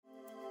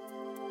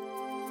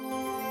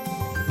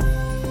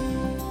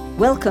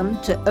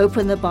Welcome to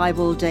Open the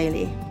Bible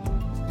Daily.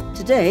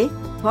 Today,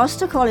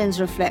 Pastor Colin's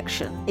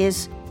reflection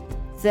is,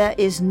 there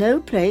is no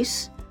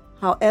place,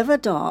 however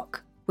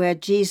dark, where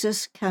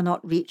Jesus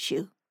cannot reach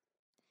you.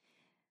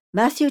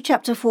 Matthew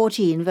chapter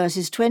 14,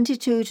 verses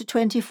 22 to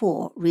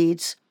 24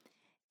 reads,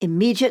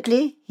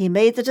 Immediately he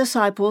made the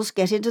disciples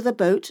get into the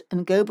boat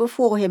and go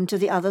before him to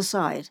the other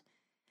side.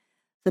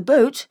 The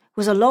boat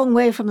was a long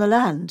way from the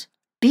land,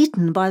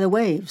 beaten by the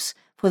waves,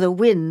 for the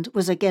wind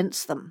was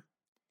against them.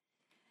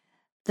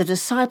 The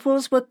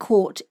disciples were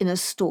caught in a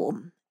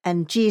storm,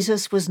 and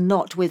Jesus was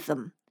not with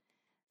them.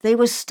 They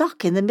were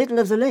stuck in the middle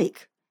of the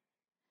lake.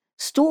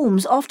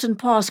 Storms often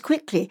pass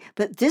quickly,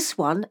 but this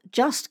one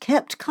just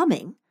kept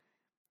coming.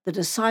 The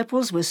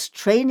disciples were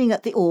straining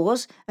at the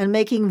oars and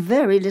making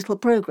very little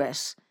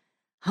progress.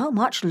 How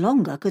much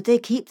longer could they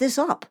keep this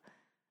up?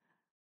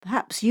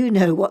 Perhaps you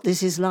know what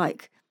this is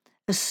like.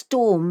 A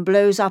storm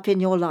blows up in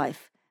your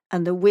life,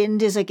 and the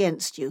wind is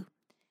against you.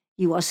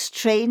 You are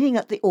straining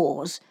at the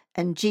oars,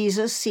 and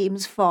Jesus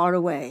seems far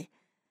away.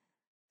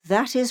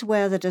 That is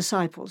where the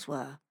disciples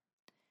were.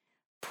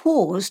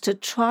 Pause to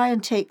try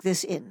and take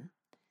this in.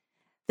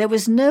 There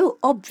was no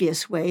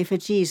obvious way for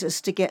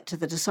Jesus to get to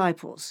the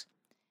disciples.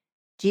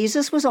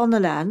 Jesus was on the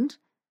land,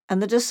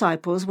 and the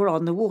disciples were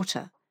on the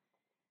water.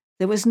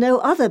 There was no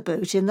other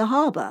boat in the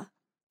harbour.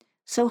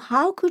 So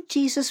how could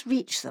Jesus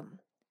reach them?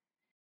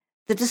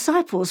 The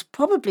disciples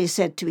probably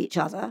said to each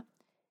other,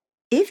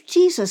 if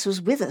Jesus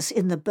was with us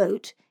in the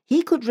boat,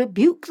 he could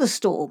rebuke the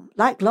storm,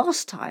 like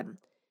last time.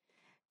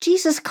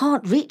 Jesus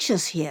can't reach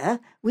us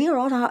here. We are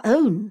on our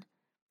own.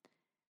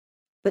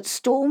 But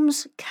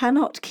storms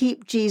cannot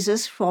keep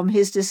Jesus from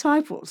his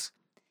disciples.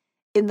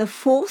 In the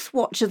fourth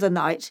watch of the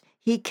night,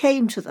 he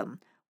came to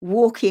them,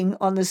 walking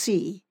on the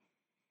sea.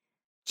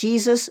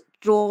 Jesus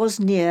draws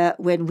near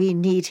when we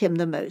need him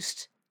the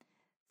most.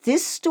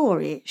 This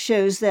story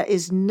shows there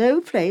is no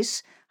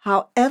place,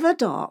 however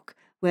dark,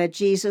 where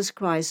Jesus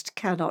Christ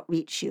cannot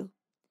reach you.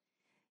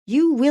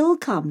 You will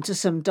come to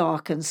some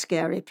dark and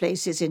scary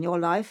places in your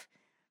life.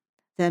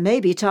 There may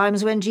be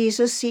times when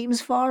Jesus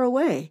seems far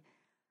away,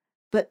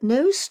 but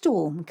no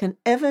storm can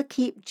ever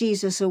keep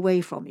Jesus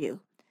away from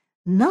you.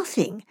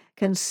 Nothing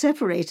can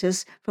separate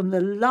us from the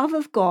love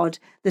of God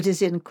that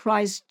is in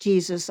Christ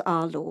Jesus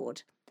our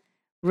Lord.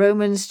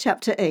 Romans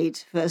chapter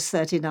 8, verse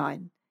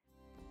 39.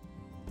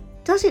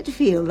 Does it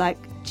feel like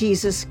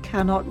Jesus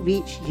cannot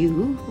reach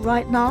you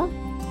right now?